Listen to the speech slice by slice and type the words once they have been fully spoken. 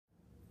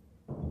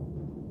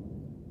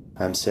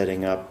I'm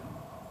setting up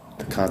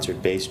the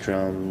concert bass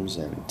drums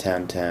and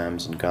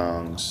tam-tams and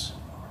gongs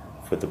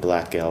for the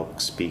Black Elk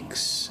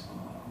Speaks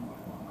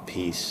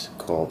piece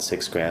called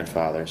Six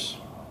Grandfathers.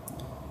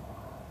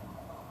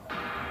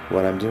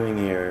 What I'm doing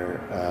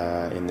here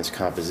in this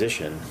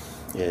composition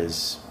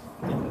is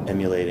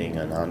emulating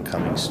an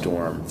oncoming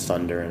storm,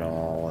 thunder and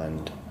all,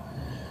 and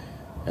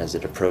as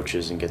it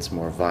approaches and gets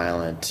more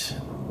violent,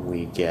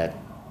 we get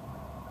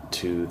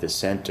to the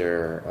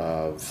center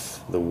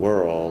of the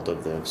world,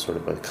 of the sort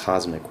of a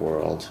cosmic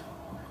world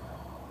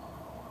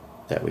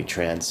that we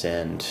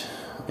transcend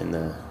in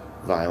the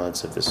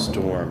violence of the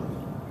storm.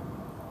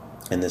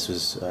 And this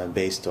was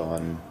based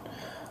on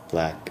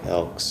Black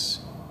Elk's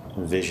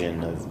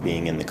vision of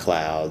being in the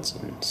clouds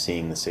and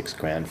seeing the six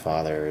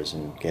grandfathers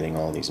and getting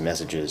all these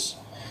messages.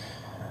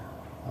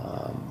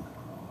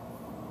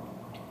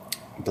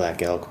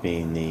 Black Elk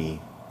being the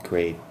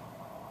great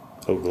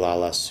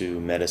Oglala Sioux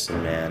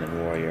medicine man and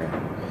warrior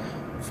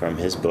from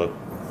his book,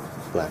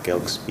 Black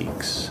Elk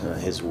Speaks,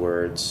 his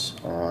words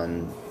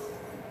on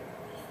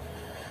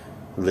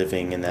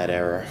living in that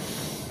era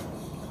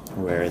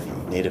where the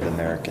Native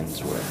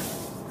Americans were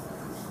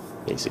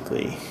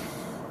basically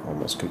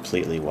almost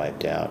completely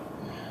wiped out.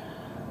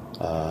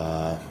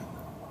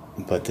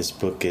 But this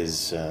book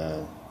is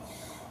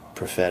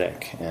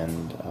prophetic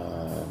and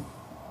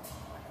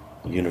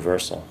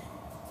universal.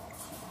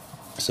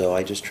 So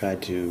I just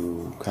tried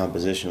to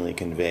compositionally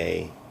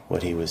convey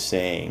what he was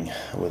saying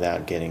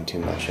without getting too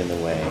much in the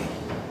way.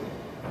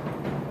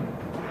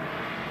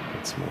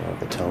 It's more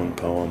of a tone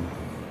poem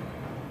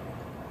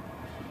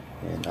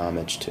in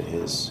homage to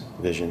his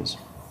visions.